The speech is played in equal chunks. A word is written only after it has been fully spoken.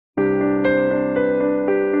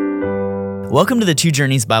Welcome to the Two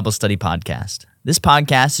Journeys Bible Study Podcast. This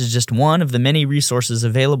podcast is just one of the many resources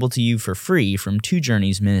available to you for free from Two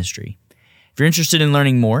Journeys Ministry. If you're interested in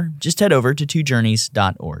learning more, just head over to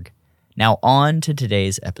twojourneys.org. Now on to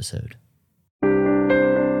today's episode.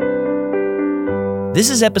 This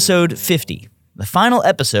is episode 50, the final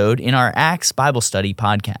episode in our Acts Bible Study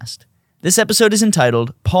podcast. This episode is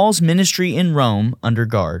entitled Paul's Ministry in Rome Under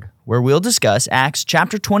Guard, where we'll discuss Acts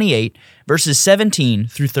chapter 28, verses 17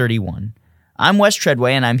 through 31. I'm Wes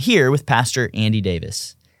Treadway, and I'm here with Pastor Andy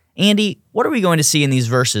Davis. Andy, what are we going to see in these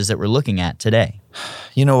verses that we're looking at today?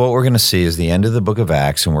 You know, what we're going to see is the end of the book of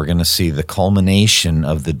Acts, and we're going to see the culmination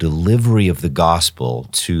of the delivery of the gospel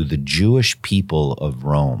to the Jewish people of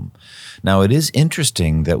Rome. Now, it is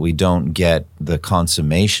interesting that we don't get the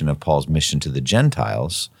consummation of Paul's mission to the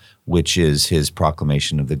Gentiles, which is his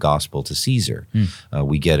proclamation of the gospel to Caesar.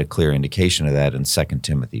 We get a clear indication of that in 2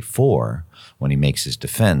 Timothy 4 when he makes his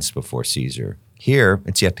defense before Caesar. Here,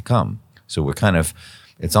 it's yet to come. So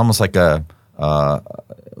it's almost like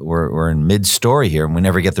we're in mid-story here, and we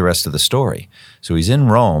never get the rest of the story. So he's in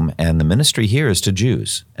Rome, and the ministry here is to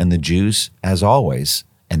Jews, and the Jews, as always,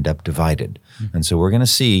 end up divided. And so we're going to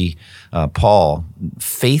see Paul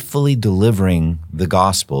faithfully delivering the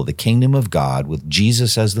gospel, the kingdom of God, with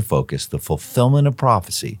Jesus as the focus, the fulfillment of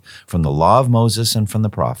prophecy from the law of Moses and from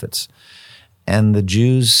the prophets. And the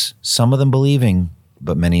Jews, some of them believing,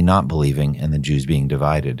 but many not believing, and the Jews being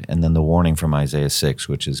divided. And then the warning from Isaiah 6,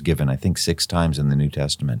 which is given, I think, 6 times in the New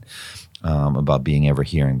Testament, about being ever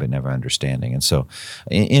hearing but never understanding. And so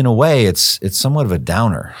in a way, it's somewhat of a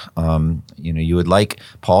downer. You would like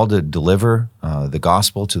Paul to deliver the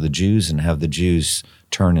gospel to the Jews and have the Jews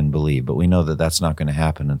turn and believe, but we know that that's not going to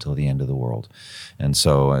happen until the end of the world. And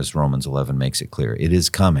so as Romans 11 makes it clear, it is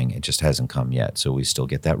coming, it just hasn't come yet. So we still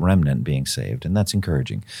get that remnant being saved, and that's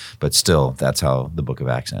encouraging. But still, that's how the book of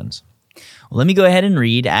Acts ends. Well, let me go ahead and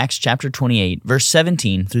read Acts chapter 28, verse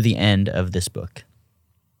 17 through the end of this book.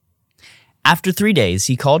 After 3 days,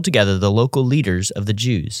 he called together the local leaders of the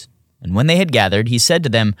Jews. And when they had gathered, he said to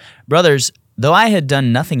them, "Brothers, though I had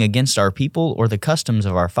done nothing against our people or the customs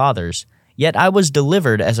of our fathers, yet I was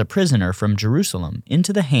delivered as a prisoner from Jerusalem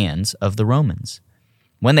into the hands of the Romans.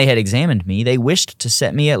 When they had examined me, they wished to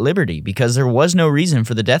set me at liberty, because there was no reason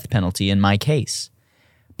for the death penalty in my case.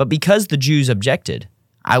 But because the Jews objected,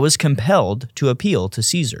 I was compelled to appeal to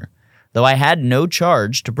Caesar, though I had no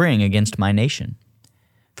charge to bring against my nation.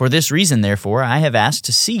 For this reason, therefore, I have asked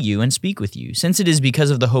to see you and speak with you, since it is because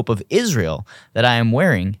of the hope of Israel that I am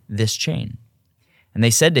wearing this chain." And they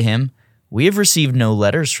said to him, "We have received no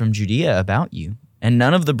letters from Judea about you, and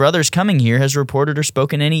none of the brothers coming here has reported or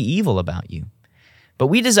spoken any evil about you. But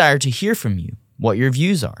we desire to hear from you what your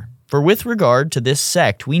views are, for with regard to this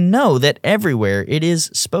sect, we know that everywhere it is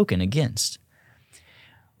spoken against."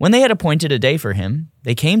 When they had appointed a day for him,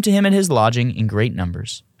 they came to him at his lodging in great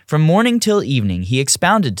numbers. From morning till evening he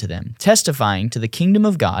expounded to them, testifying to the kingdom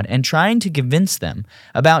of God and trying to convince them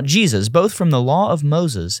about Jesus both from the law of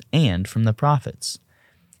Moses and from the prophets.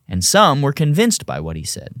 And some were convinced by what he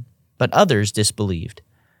said, but others disbelieved.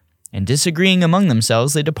 And disagreeing among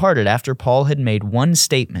themselves, they departed after Paul had made one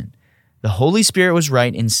statement: "The Holy Spirit was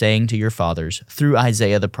right in saying to your fathers, through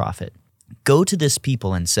Isaiah the prophet, 'Go to this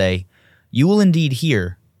people and say, you will indeed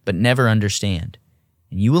hear, but never understand,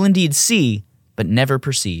 and you will indeed see, but never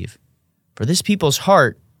perceive. For this people's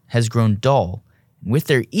heart has grown dull, and with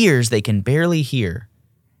their ears they can barely hear,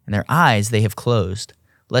 and their eyes they have closed,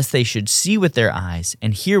 lest they should see with their eyes,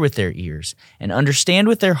 and hear with their ears, and understand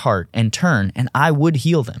with their heart, and turn, and I would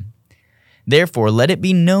heal them. Therefore let it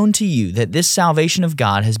be known to you that this salvation of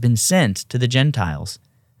God has been sent to the Gentiles.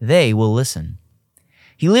 They will listen.'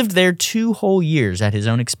 He lived there 2 whole years at his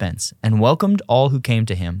own expense, and welcomed all who came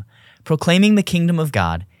to him, proclaiming the kingdom of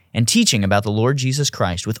God, and teaching about the Lord Jesus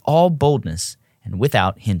Christ with all boldness and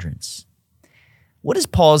without hindrance." What is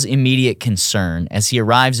Paul's immediate concern as he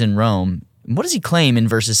arrives in Rome? What does he claim in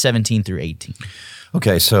verses 17 through 18?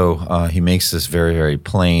 Okay, so he makes this very, very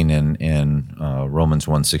plain in Romans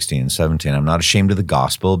 1:16 and 17. "I'm not ashamed of the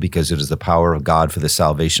gospel, because it is the power of God for the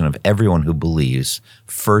salvation of everyone who believes,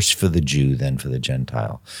 first for the Jew, then for the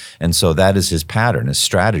Gentile." And so that is his pattern, his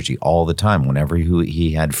strategy all the time. Whenever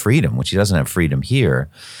he had freedom, which he doesn't have freedom here,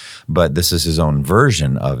 but this is his own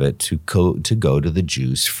version of it, to go to the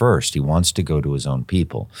Jews first. He wants to go to his own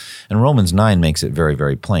people. And Romans 9 makes it very,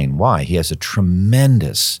 very plain. Why? He has a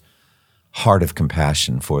tremendous heart of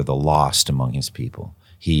compassion for the lost among his people.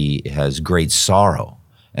 He has great sorrow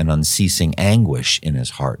and unceasing anguish in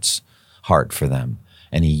his heart for them,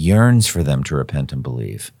 and he yearns for them to repent and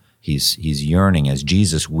believe. He's yearning as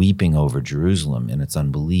Jesus weeping over Jerusalem in its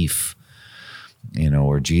unbelief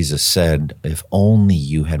where Jesus said, if only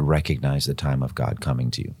you had recognized the time of God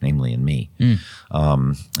coming to you, namely in me.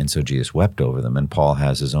 And so Jesus wept over them, and Paul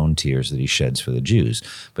has his own tears that he sheds for the Jews.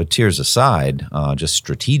 But tears aside, just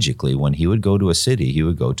strategically, when he would go to a city, he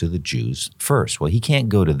would go to the Jews first. Well, he can't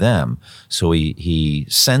go to them, so he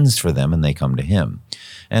sends for them, and they come to him.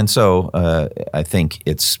 And so I think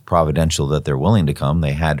it's providential that they're willing to come.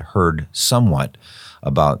 They had heard somewhat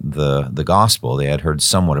about the gospel. They had heard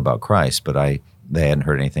somewhat about Christ, but they hadn't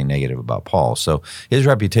heard anything negative about Paul. So his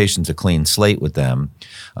reputation's a clean slate with them,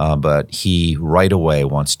 but he right away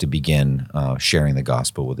wants to begin sharing the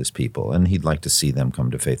gospel with his people, and he'd like to see them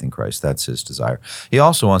come to faith in Christ. That's his desire. He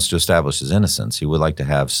also wants to establish his innocence. He would like to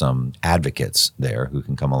have some advocates there who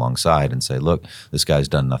can come alongside and say, look, this guy's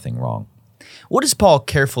done nothing wrong. What is Paul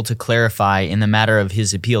careful to clarify in the matter of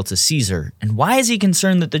his appeal to Caesar, and why is he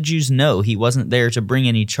concerned that the Jews know he wasn't there to bring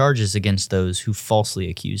any charges against those who falsely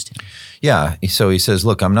accused him? Yeah, so he says,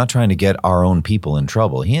 look, I'm not trying to get our own people in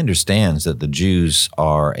trouble. He understands that the Jews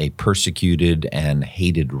are a persecuted and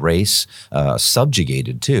hated race,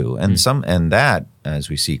 subjugated too, and that, as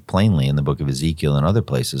we see plainly in the book of Ezekiel and other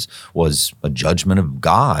places, was a judgment of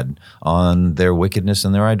God on their wickedness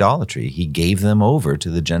and their idolatry. He gave them over to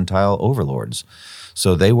the Gentile overlords.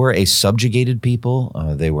 So they were a subjugated people.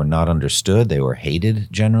 They were not understood. They were hated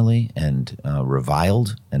generally and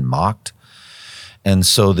reviled and mocked. And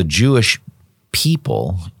so the Jewish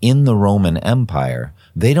people in the Roman Empire,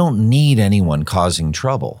 they don't need anyone causing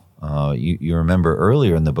trouble. You remember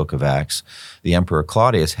earlier in the book of Acts, the Emperor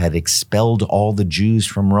Claudius had expelled all the Jews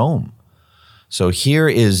from Rome. So here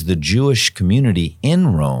is the Jewish community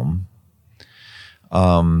in Rome,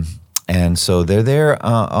 and so they're there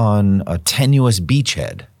on a tenuous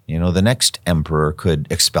beachhead. The next emperor could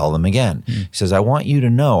expel them again. He says, I want you to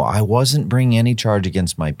know I wasn't bringing any charge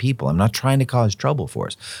against my people. I'm not trying to cause trouble for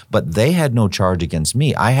us. But they had no charge against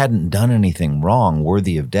me. I hadn't done anything wrong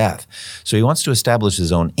worthy of death. So he wants to establish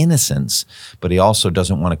his own innocence, but he also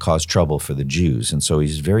doesn't want to cause trouble for the Jews. And so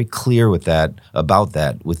he's very clear about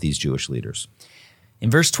that with these Jewish leaders. In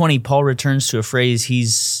verse 20, Paul returns to a phrase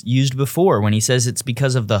he's used before when he says it's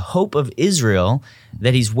because of the hope of Israel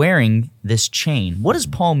that he's wearing this chain. What does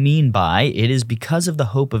Paul mean by it is because of the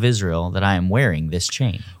hope of Israel that I am wearing this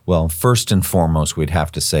chain? Well, first and foremost, we'd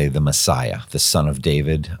have to say the Messiah, the son of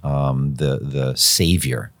David, the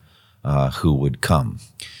Savior who would come.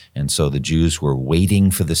 And so the Jews were waiting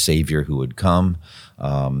for the Savior who would come.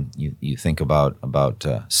 You think about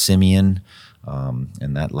Simeon,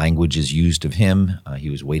 and that language is used of him. He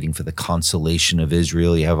was waiting for the consolation of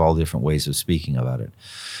Israel. You have all different ways of speaking about it.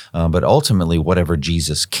 But ultimately, whatever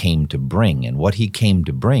Jesus came to bring, and what he came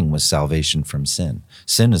to bring was salvation from sin.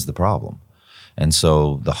 Sin is the problem. And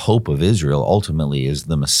so the hope of Israel ultimately is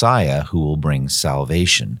the Messiah who will bring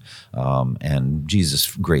salvation. And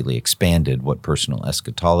Jesus greatly expanded what personal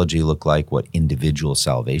eschatology looked like, what individual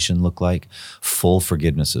salvation looked like, full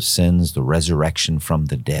forgiveness of sins, the resurrection from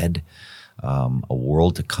the dead, a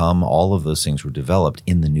world to come. All of those things were developed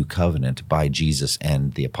in the new covenant by Jesus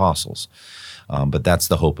and the apostles. But that's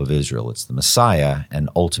the hope of Israel. It's the Messiah and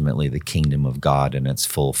ultimately the kingdom of God and its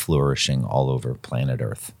full flourishing all over planet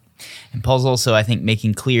Earth. And Paul's also, I think,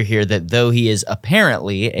 making clear here that though he is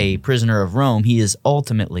apparently a prisoner of Rome, he is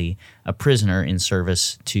ultimately a prisoner in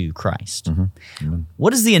service to Christ. Mm-hmm.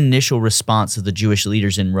 What does the initial response of the Jewish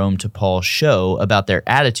leaders in Rome to Paul show about their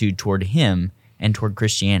attitude toward him and toward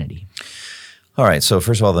Christianity? All right, so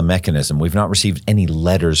first of all, the mechanism. We've not received any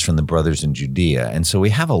letters from the brothers in Judea, and so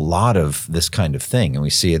we have a lot of this kind of thing, and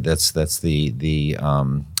we see it. That's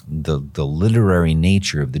the literary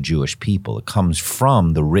nature of the Jewish people. It comes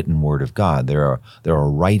from the written word of God. There are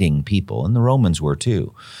writing people, and the Romans were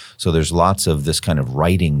too. So there's lots of this kind of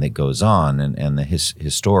writing that goes on, and the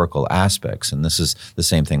historical aspects. And this is the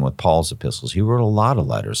same thing with Paul's epistles. He wrote a lot of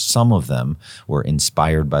letters. Some of them were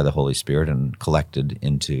inspired by the Holy Spirit and collected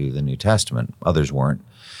into the New Testament. Others weren't.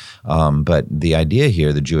 But the idea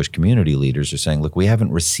here, the Jewish community leaders are saying, look, we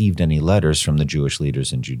haven't received any letters from the Jewish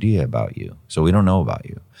leaders in Judea about you, so we don't know about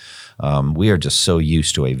you. We are just so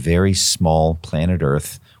used to a very small planet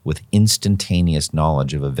Earth with instantaneous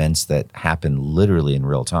knowledge of events that happen literally in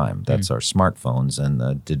real time. That's our smartphones and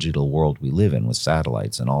the digital world we live in with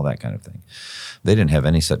satellites and all that kind of thing. They didn't have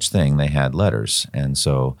any such thing. They had letters. And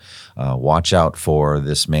so watch out for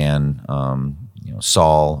this man,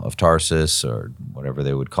 Saul of Tarsus, or whatever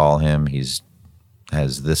they would call him. He's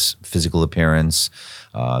has this physical appearance,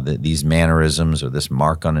 these mannerisms or this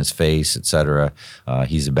mark on his face, etc.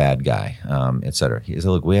 He's a bad guy, etc. He said,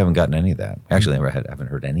 look, we haven't gotten any of that. Actually, I haven't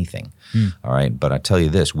heard anything. All right, but I tell you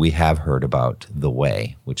this, we have heard about the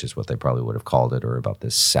way, which is what they probably would have called it, or about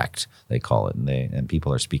this sect, they call it, and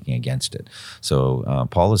people are speaking against it. So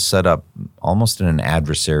Paul is set up almost in an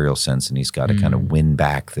adversarial sense, and he's got to kind of win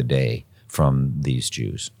back the day from these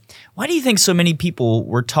Jews. Why do you think so many people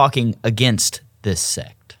were talking against this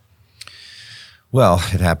sect? Well,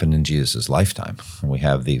 it happened in Jesus' lifetime. We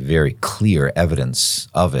have the very clear evidence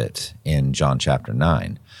of it in John chapter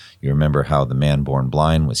 9. You remember how the man born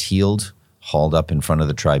blind was healed, hauled up in front of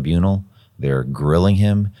the tribunal. They're grilling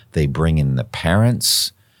him. They bring in the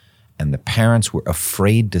parents, and the parents were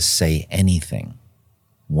afraid to say anything,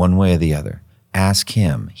 one way or the other. Ask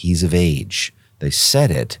him. He's of age. They said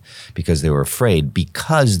it because they were afraid,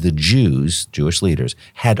 because the Jews, Jewish leaders,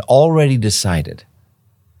 had already decided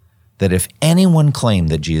that if anyone claimed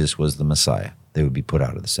that Jesus was the Messiah, they would be put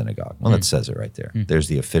out of the synagogue. Well, it says it right there. There's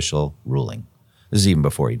the official ruling. This is even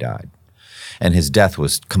before he died. And his death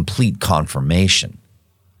was complete confirmation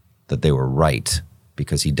that they were right,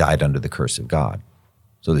 because he died under the curse of God.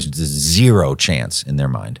 So there's zero chance in their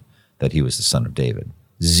mind that he was the son of David.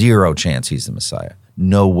 Zero chance he's the Messiah.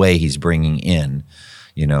 No way he's bringing in,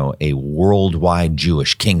 a worldwide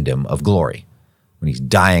Jewish kingdom of glory when he's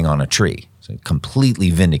dying on a tree. So completely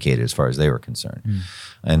vindicated as far as they were concerned.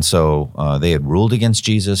 And so they had ruled against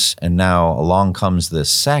Jesus, and now along comes this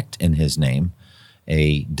sect in his name,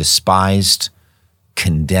 a despised,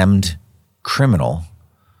 condemned criminal,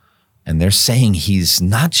 and they're saying he's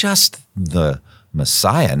not just the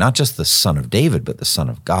Messiah, not just the son of David, but the son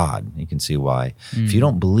of God. You can see why. If you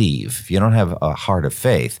don't believe, if you don't have a heart of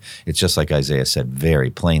faith, it's just like Isaiah said very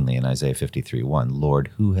plainly in Isaiah 53:1, Lord,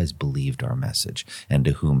 who has believed our message, and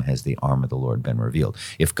to whom has the arm of the Lord been revealed?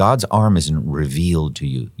 If God's arm isn't revealed to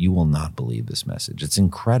you, you will not believe this message. It's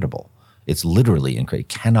incredible. It's literally incredible. It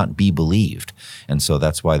cannot be believed. And so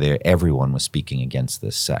that's why everyone was speaking against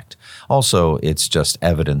this sect. Also, it's just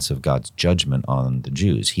evidence of God's judgment on the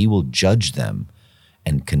Jews. He will judge them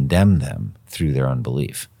and condemn them through their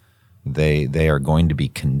unbelief. They are going to be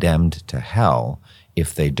condemned to hell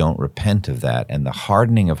if they don't repent of that. And the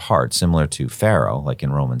hardening of heart, similar to Pharaoh, like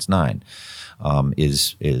in Romans 9,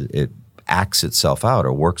 it acts itself out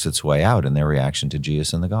or works its way out in their reaction to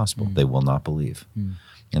Jesus and the gospel. They will not believe.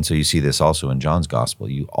 And so you see this also in John's gospel.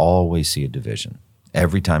 You always see a division.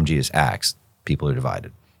 Every time Jesus acts, people are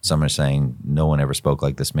divided. Some are saying, no one ever spoke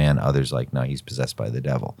like this man. Others like, no, he's possessed by the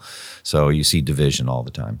devil. So you see division all the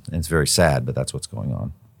time. And it's very sad, but that's what's going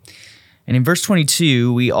on. And in verse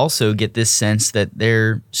 22, we also get this sense that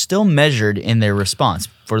they're still measured in their response.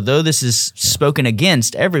 For though this is spoken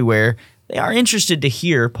against everywhere, they are interested to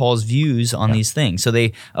hear Paul's views on these things. So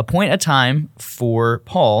they appoint a time for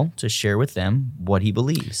Paul to share with them what he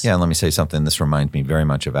believes. Yeah, and let me say something. This reminds me very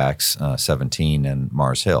much of Acts 17 and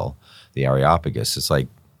Mars Hill, the Areopagus. It's like,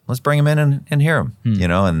 let's bring him in and hear him,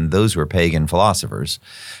 and those were pagan philosophers.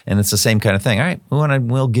 And it's the same kind of thing. All right,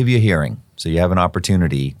 we'll give you a hearing. So you have an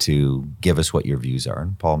opportunity to give us what your views are.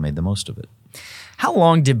 And Paul made the most of it. How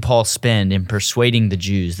long did Paul spend in persuading the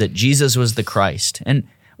Jews that Jesus was the Christ? And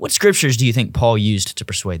what scriptures do you think Paul used to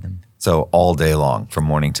persuade them? So all day long, from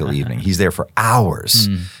morning till evening. He's there for hours.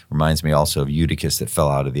 Reminds me also of Eutychus that fell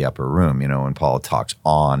out of the upper room, when Paul talks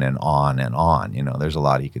on and on and on. There's a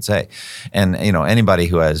lot he could say. And, anybody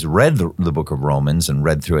who has read the book of Romans and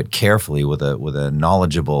read through it carefully with a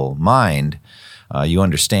knowledgeable mind, you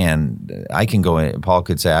understand, Paul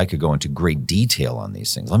could say, I could go into great detail on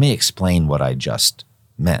these things. Let me explain what I just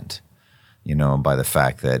meant. By the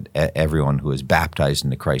fact that everyone who was baptized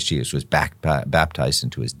into Christ Jesus was baptized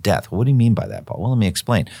into his death. Well, what do you mean by that, Paul? Well, let me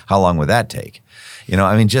explain. How long would that take?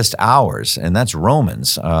 Just hours, and that's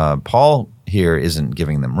Romans. Paul here isn't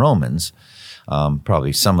giving them Romans.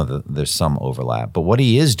 Probably there's some overlap. But what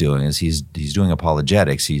he is doing is he's doing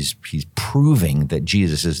apologetics. He's proving that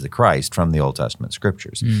Jesus is the Christ from the Old Testament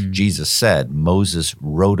scriptures. Jesus said, Moses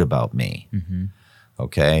wrote about me.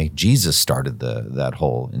 Okay, Jesus started that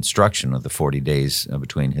whole instruction of the 40 days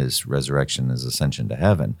between his resurrection and his ascension to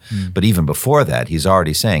heaven. But even before that, he's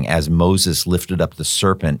already saying, as Moses lifted up the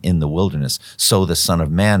serpent in the wilderness, so the Son of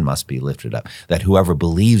Man must be lifted up, that whoever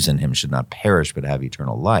believes in him should not perish but have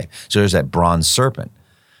eternal life. So there's that bronze serpent,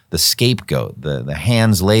 the scapegoat, the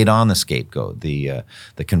hands laid on the scapegoat, the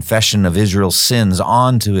confession of Israel's sins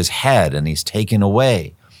onto his head, and he's taken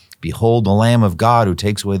away. Behold the Lamb of God who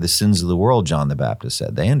takes away the sins of the world, John the Baptist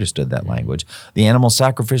said. They understood that language. The animal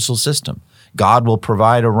sacrificial system. God will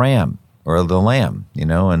provide a ram or the lamb,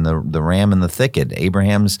 and the ram in the thicket,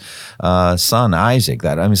 Abraham's son, Isaac.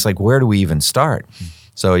 It's like, where do we even start?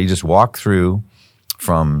 So you just walk through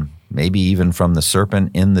from maybe even from the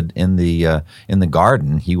serpent in the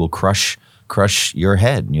garden. He will crush your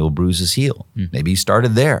head and you'll bruise his heel. Maybe you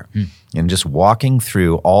started there and just walking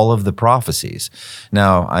through all of the prophecies.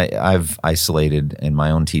 Now, I've isolated in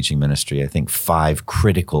my own teaching ministry, I think 5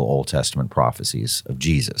 critical Old Testament prophecies of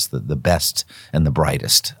Jesus, the best and the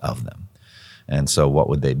brightest of them. And so what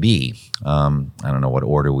would they be? I don't know what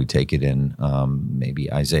order we take it in.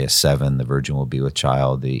 Maybe Isaiah 7, the virgin will be with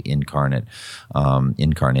child, the incarnation,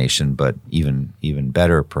 but even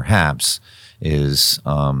better perhaps is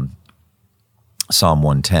Psalm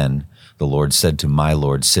 110. The Lord said to my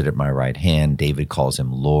Lord, sit at my right hand. David calls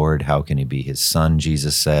him Lord. How can he be his son?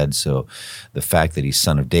 Jesus said. So the fact that he's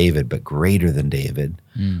son of David, but greater than David.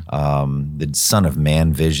 The son of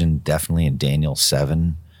man vision, definitely in Daniel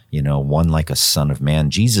 7. One like a son of man.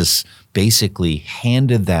 Jesus basically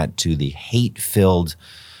handed that to the hate-filled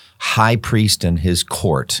high priest and his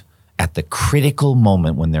court at the critical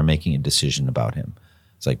moment when they're making a decision about him.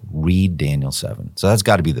 It's like, read Daniel 7. So that's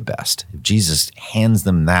got to be the best. If Jesus hands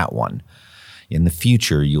them that one, in the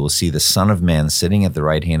future you will see the Son of Man sitting at the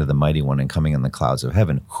right hand of the Mighty One and coming in the clouds of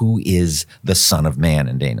heaven. Who is the Son of Man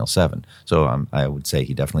in Daniel 7? So I would say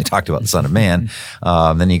he definitely talked about the Son of Man.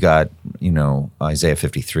 Then you got, Isaiah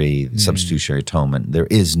 53, substitutionary atonement. There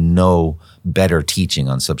is no better teaching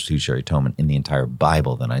on substitutionary atonement in the entire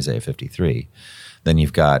Bible than Isaiah 53. Then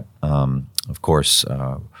you've got, of course,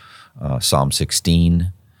 Psalm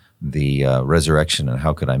 16, the resurrection, and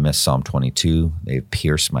how could I miss Psalm 22? They've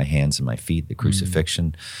pierced my hands and my feet, the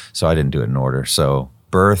crucifixion. So I didn't do it in order. So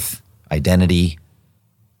birth, identity,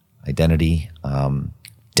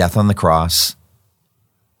 death on the cross,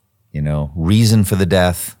 reason for the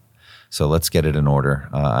death. So let's get it in order.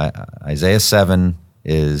 Isaiah 7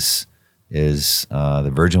 is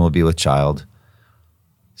the virgin will be with child.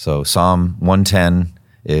 So Psalm 110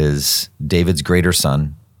 is David's greater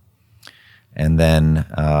son. And then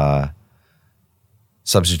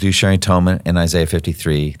substitutionary atonement in Isaiah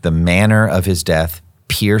 53, the manner of his death,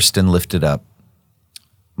 pierced and lifted up.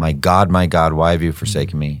 My God, why have you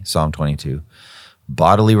forsaken me? Psalm 22.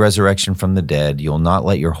 Bodily resurrection from the dead. You'll not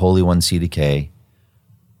let your Holy One see decay.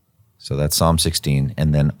 So that's Psalm 16.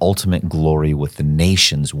 And then ultimate glory with the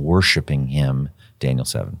nations worshiping him, Daniel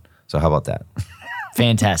 7. So how about that?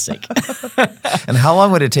 Fantastic. And how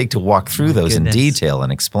long would it take to walk through those in detail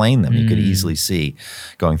and explain them? You could easily see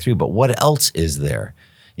going through. But what else is there?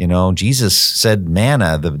 Jesus said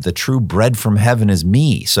manna, the true bread from heaven is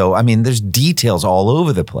me. So, there's details all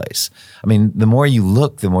over the place. The more you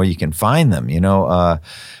look, the more you can find them.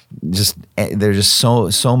 There's just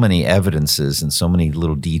so many evidences and so many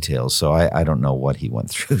little details. So I don't know what he went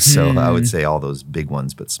through. So I would say all those big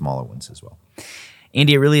ones, but smaller ones as well.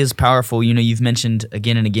 Andy, it really is powerful. You've mentioned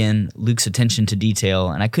again and again Luke's attention to detail,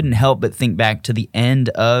 and I couldn't help but think back to the end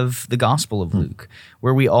of the Gospel of Luke,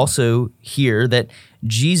 where we also hear that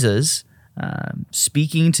Jesus,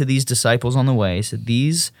 speaking to these disciples on the way, said,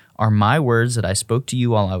 "These are my words that I spoke to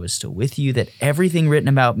you while I was still with you, that everything written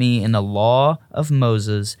about me in the law of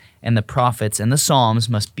Moses and the prophets and the Psalms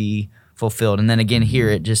must be fulfilled." And then again here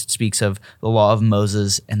it just speaks of the law of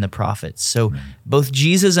Moses and the prophets. So both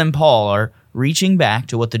Jesus and Paul are reaching back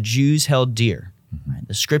to what the Jews held dear, right?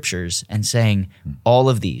 The scriptures, and saying all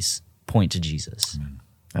of these point to Jesus.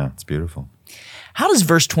 Yeah, it's beautiful. How does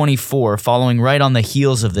verse 24, following right on the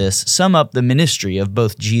heels of this, sum up the ministry of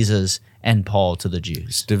both Jesus and Paul to the Jews?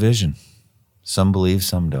 It's division. Some believe,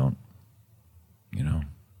 some don't.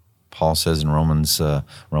 Paul says in Romans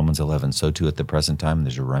 11, so too at the present time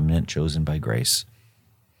there's a remnant chosen by grace.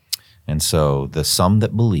 And so the some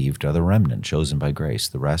that believed are the remnant chosen by grace.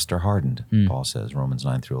 The rest are hardened, Paul says, Romans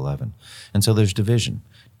 9 through 11. And so there's division.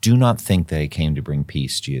 Do not think that I came to bring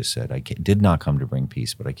peace, Jesus said. I did not come to bring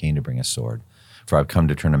peace, but I came to bring a sword. For I've come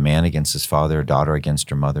to turn a man against his father, a daughter against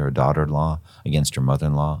her mother, a daughter-in-law against her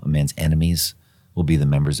mother-in-law. A man's enemies will be the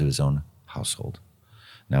members of his own household.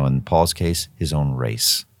 Now in Paul's case, his own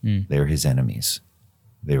race. They're his enemies.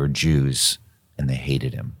 They were Jews, and they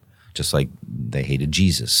hated him. Just like they hated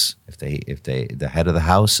Jesus. If the head of the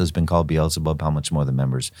house has been called Beelzebub, how much more the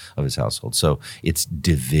members of his household? So it's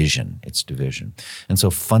division. It's division. And so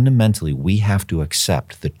fundamentally, we have to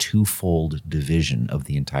accept the twofold division of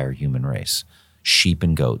the entire human race. Sheep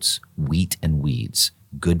and goats, wheat and weeds,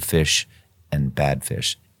 good fish and bad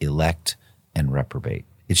fish, elect and reprobate.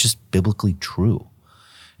 It's just biblically true.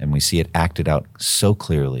 And we see it acted out so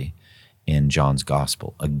clearly in John's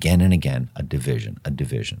gospel. Again and again, a division.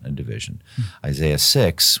 Isaiah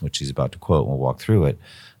 6, which he's about to quote, we'll walk through it,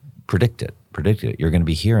 Predict it. You're going to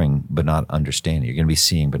be hearing but not understanding. You're going to be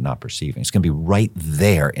seeing but not perceiving. It's going to be right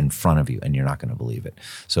there in front of you, and you're not going to believe it.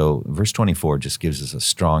 So verse 24 just gives us a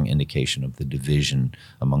strong indication of the division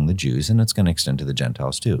among the Jews, and it's going to extend to the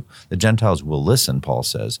Gentiles too. The Gentiles will listen, Paul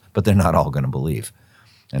says, but they're not all going to believe.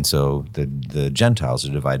 And so the Gentiles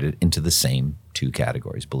are divided into the same two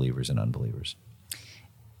categories, believers and unbelievers.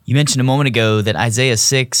 You mentioned a moment ago that Isaiah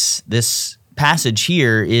 6, this passage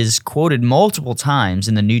here, is quoted multiple times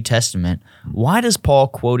in the New Testament. Why does Paul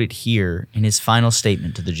quote it here in his final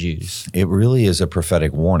statement to the Jews? It really is a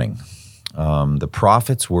prophetic warning. The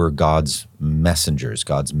prophets were God's messengers,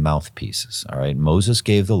 God's mouthpieces. All right, Moses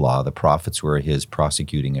gave the law. The prophets were his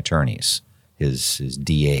prosecuting attorneys, his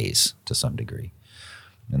DAs to some degree.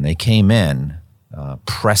 And they came in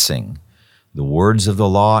pressing the words of the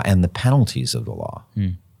law and the penalties of the law.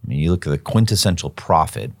 I mean, you look at the quintessential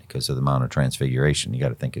prophet, because of the Mount of Transfiguration, you got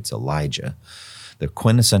to think it's Elijah. The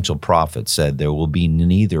quintessential prophet said, there will be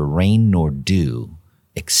neither rain nor dew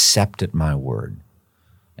except at my word.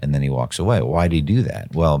 And then he walks away. Why did he do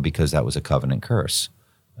that? Well, because that was a covenant curse.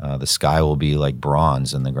 The sky will be like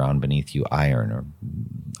bronze and the ground beneath you iron, or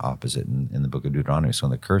opposite in the book of Deuteronomy, it's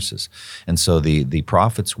one of the curses. And so the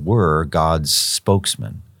prophets were God's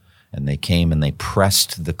spokesman. And they came and they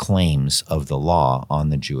pressed the claims of the law on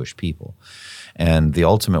the Jewish people. And the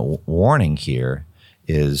ultimate warning here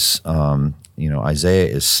is, Isaiah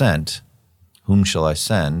is sent. Whom shall I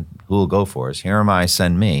send? Who will go for us? Here am I,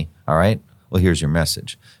 send me. All right? Well, here's your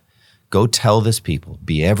message. Go tell this people,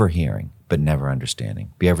 be ever hearing, but never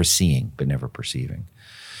understanding. Be ever seeing, but never perceiving.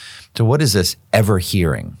 So what is this ever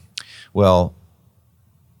hearing? Well,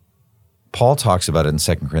 Paul talks about it in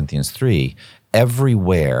 2 Corinthians 3.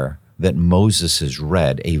 Everywhere that Moses has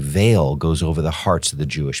read, a veil goes over the hearts of the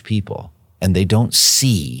Jewish people, and they don't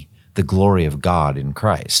see the glory of God in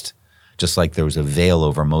Christ. Just like there was a veil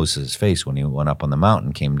over Moses' face when he went up on the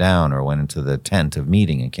mountain, came down, or went into the tent of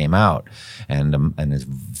meeting and came out, and his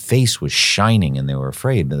face was shining, and they were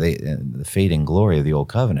afraid, the fading glory of the old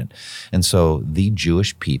covenant. And so the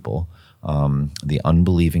Jewish people, the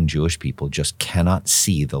unbelieving Jewish people, just cannot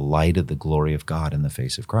see the light of the glory of God in the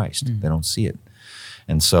face of Christ. They don't see it.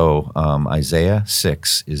 And so Isaiah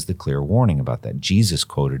 6 is the clear warning about that. Jesus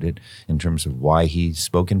quoted it in terms of why he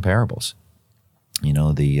spoke in parables.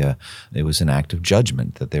 It was an act of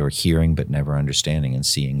judgment that they were hearing but never understanding, and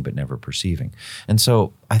seeing but never perceiving. And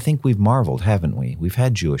so I think we've marveled, haven't we? We've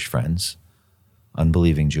had Jewish friends,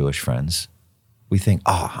 unbelieving Jewish friends. We think,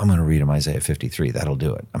 I'm going to read them Isaiah 53. That'll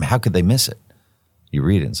do it. I mean, how could they miss it? You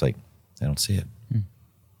read it, and it's like, they don't see it.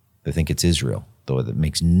 They think it's Israel, though that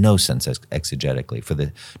makes no sense exegetically. For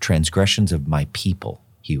the transgressions of my people,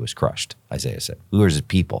 he was crushed, Isaiah said. Who is his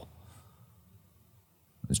people?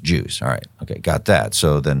 It's Jews. All right. Okay, got that.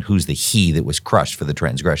 So then who's the he that was crushed for the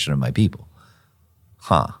transgression of my people?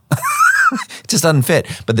 It just doesn't fit.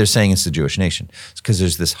 But they're saying it's the Jewish nation. It's because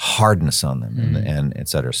there's this hardness on them and et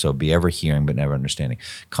cetera. So be ever hearing but never understanding.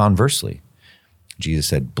 Conversely, Jesus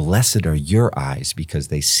said, blessed are your eyes because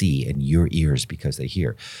they see, and your ears because they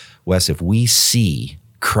hear. Wes, if we see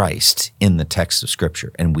Christ in the text of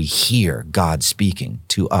Scripture and we hear God speaking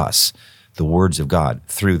to us, the words of God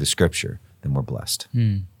through the Scripture, then we're blessed.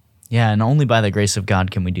 Yeah, and only by the grace of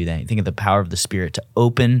God can we do that. You think of the power of the Spirit to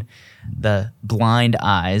open the blind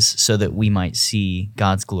eyes so that we might see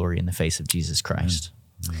God's glory in the face of Jesus Christ.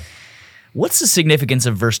 What's the significance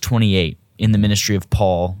of verse 28 in the ministry of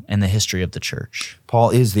Paul and the history of the church? Paul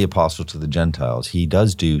is the apostle to the Gentiles. He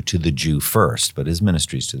does do to the Jew first, but his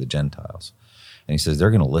ministry is to the Gentiles. And he says they're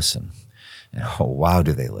going to listen. And wow,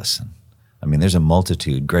 do they listen. I mean, there's a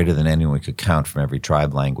multitude greater than anyone could count from every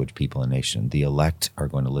tribe, language, people, and nation. The elect are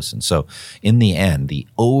going to listen. So in the end, the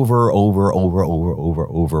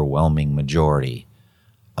overwhelming majority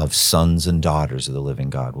of sons and daughters of the living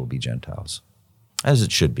God will be Gentiles, as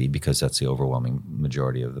it should be, because that's the overwhelming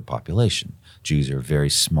majority of the population. Jews are very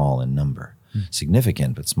small in number,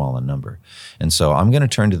 significant but small in number. And so I'm going to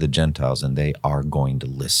turn to the Gentiles, and they are going to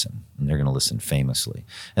listen, and they're going to listen famously.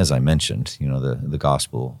 As I mentioned, the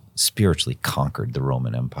gospel spiritually conquered the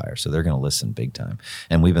Roman Empire, so they're going to listen big time.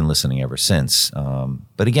 And we've been listening ever since.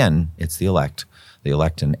 But again, it's the elect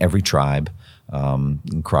in every tribe,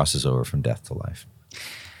 crosses over from death to life.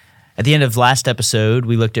 At the end of last episode,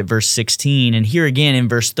 we looked at verse 16, and here again in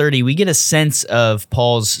verse 30, we get a sense of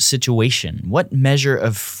Paul's situation. What measure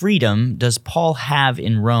of freedom does Paul have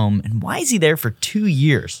in Rome, and why is he there for 2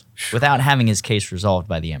 years without having his case resolved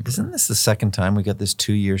by the emperor? Isn't this the second time we got this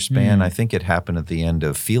 2-year span? I think it happened at the end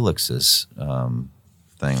of Felix's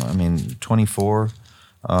thing. I mean, 24.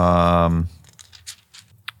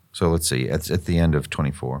 So let's see. It's at the end of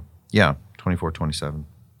 24. Yeah, 24, 27.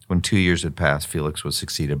 When 2 years had passed, Felix was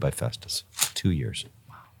succeeded by Festus. 2 years.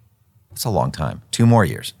 Wow. That's a long time. 2 more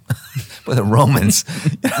years. But the Romans,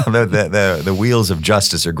 the wheels of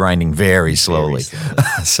justice are grinding very slowly.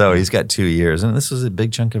 So he's got 2 years. And this was a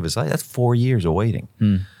big chunk of his life. That's 4 years of waiting.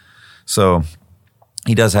 So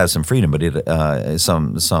he does have some freedom, but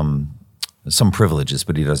some privileges,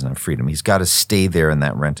 but he doesn't have freedom. He's got to stay there in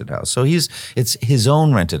that rented house. So it's his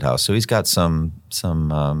own rented house. So he's got some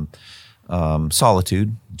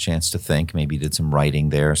solitude, a chance to think. Maybe he did some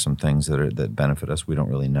writing there, some things that benefit us. We don't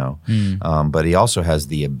really know. But he also has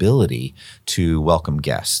the ability to welcome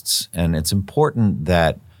guests. And it's important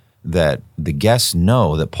that the guests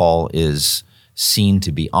know that Paul is seen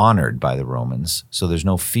to be honored by the Romans, so there's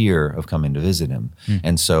no fear of coming to visit him.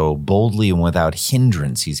 And so boldly and without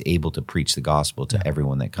hindrance, he's able to preach the gospel to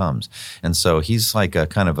everyone that comes. And so he's like a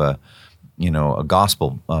kind of a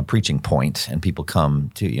gospel preaching point, and people come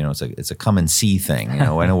to, it's a come and see thing.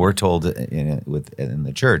 I know we're told in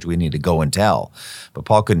the church we need to go and tell, but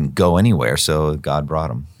Paul couldn't go anywhere, so God brought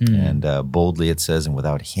him. And boldly, it says, and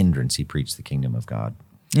without hindrance, he preached the kingdom of God.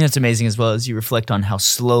 It's amazing as well as you reflect on how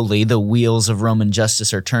slowly the wheels of Roman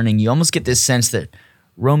justice are turning. You almost get this sense that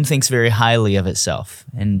Rome thinks very highly of itself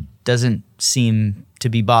and doesn't seem to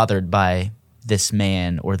be bothered by this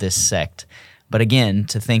man or this sect. But again,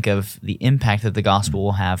 to think of the impact that the gospel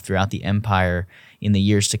will have throughout the empire in the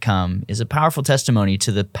years to come is a powerful testimony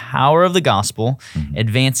to the power of the gospel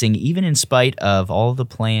advancing even in spite of all the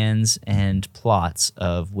plans and plots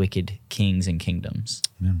of wicked kings and kingdoms.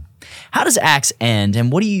 How does Acts end,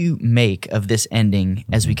 and what do you make of this ending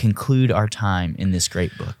as we conclude our time in this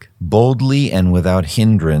great book? Boldly and without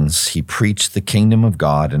hindrance, he preached the kingdom of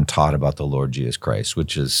God and taught about the Lord Jesus Christ,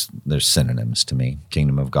 there's synonyms to me,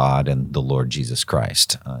 kingdom of God and the Lord Jesus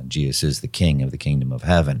Christ. Jesus is the king of the kingdom of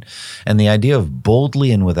heaven. And the idea of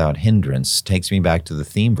boldly and without hindrance takes me back to the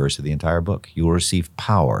theme verse of the entire book. You will receive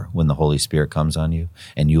power when the Holy Spirit comes on you,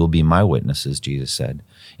 and you will be my witnesses, Jesus said,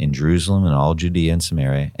 in Jerusalem and all Judea and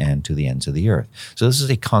Samaria and to the ends of the earth. So this is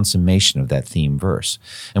a consummation of that theme verse.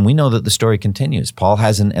 And we know that the story continues. Paul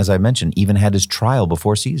hasn't, as I mentioned, even had his trial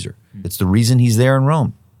before Caesar. It's the reason he's there in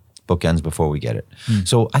Rome. Book ends before we get it.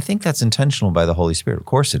 So I think that's intentional by the Holy Spirit. Of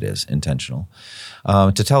course it is intentional.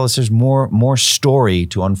 To tell us there's more story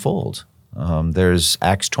to unfold. There's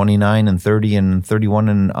Acts 29 and 30 and 31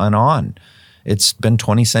 and on. It's been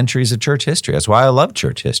 20 centuries of church history. That's why I love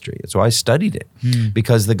church history. That's why I studied it,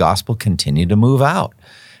 because the gospel continued to move out.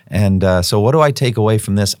 And so what do I take away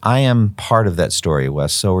from this? I am part of that story,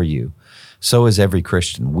 Wes. So are you. So is every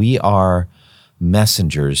Christian. We are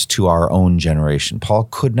messengers to our own generation. Paul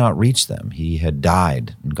could not reach them. He had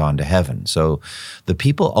died and gone to heaven. So the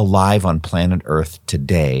people alive on planet Earth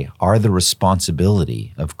today are the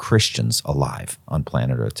responsibility of Christians alive on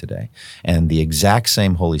planet Earth today. And the exact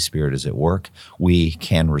same Holy Spirit is at work. We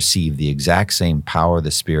can receive the exact same power the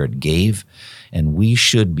Spirit gave, and we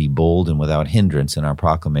should be bold and without hindrance in our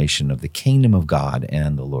proclamation of the kingdom of God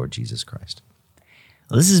and the Lord Jesus Christ.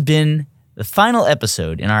 Well, this has been the final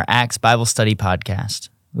episode in our Acts Bible Study podcast.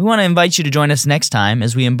 We want to invite you to join us next time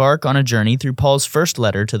as we embark on a journey through Paul's first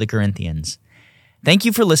letter to the Corinthians. Thank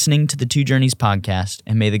you for listening to the Two Journeys podcast,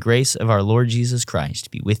 and may the grace of our Lord Jesus Christ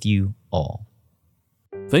be with you all.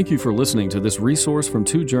 Thank you for listening to this resource from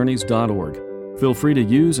twojourneys.org. Feel free to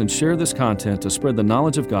use and share this content to spread the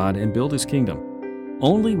knowledge of God and build His kingdom.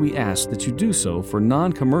 Only we ask that you do so for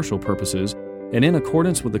non-commercial purposes and in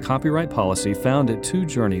accordance with the copyright policy found at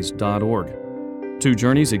twojourneys.org. Two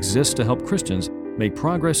Journeys exists to help Christians make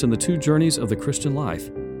progress in the two journeys of the Christian life,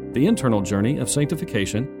 the internal journey of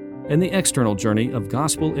sanctification and the external journey of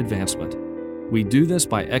gospel advancement. We do this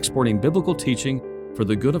by exporting biblical teaching for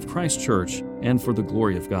the good of Christ's church and for the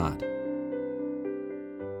glory of God.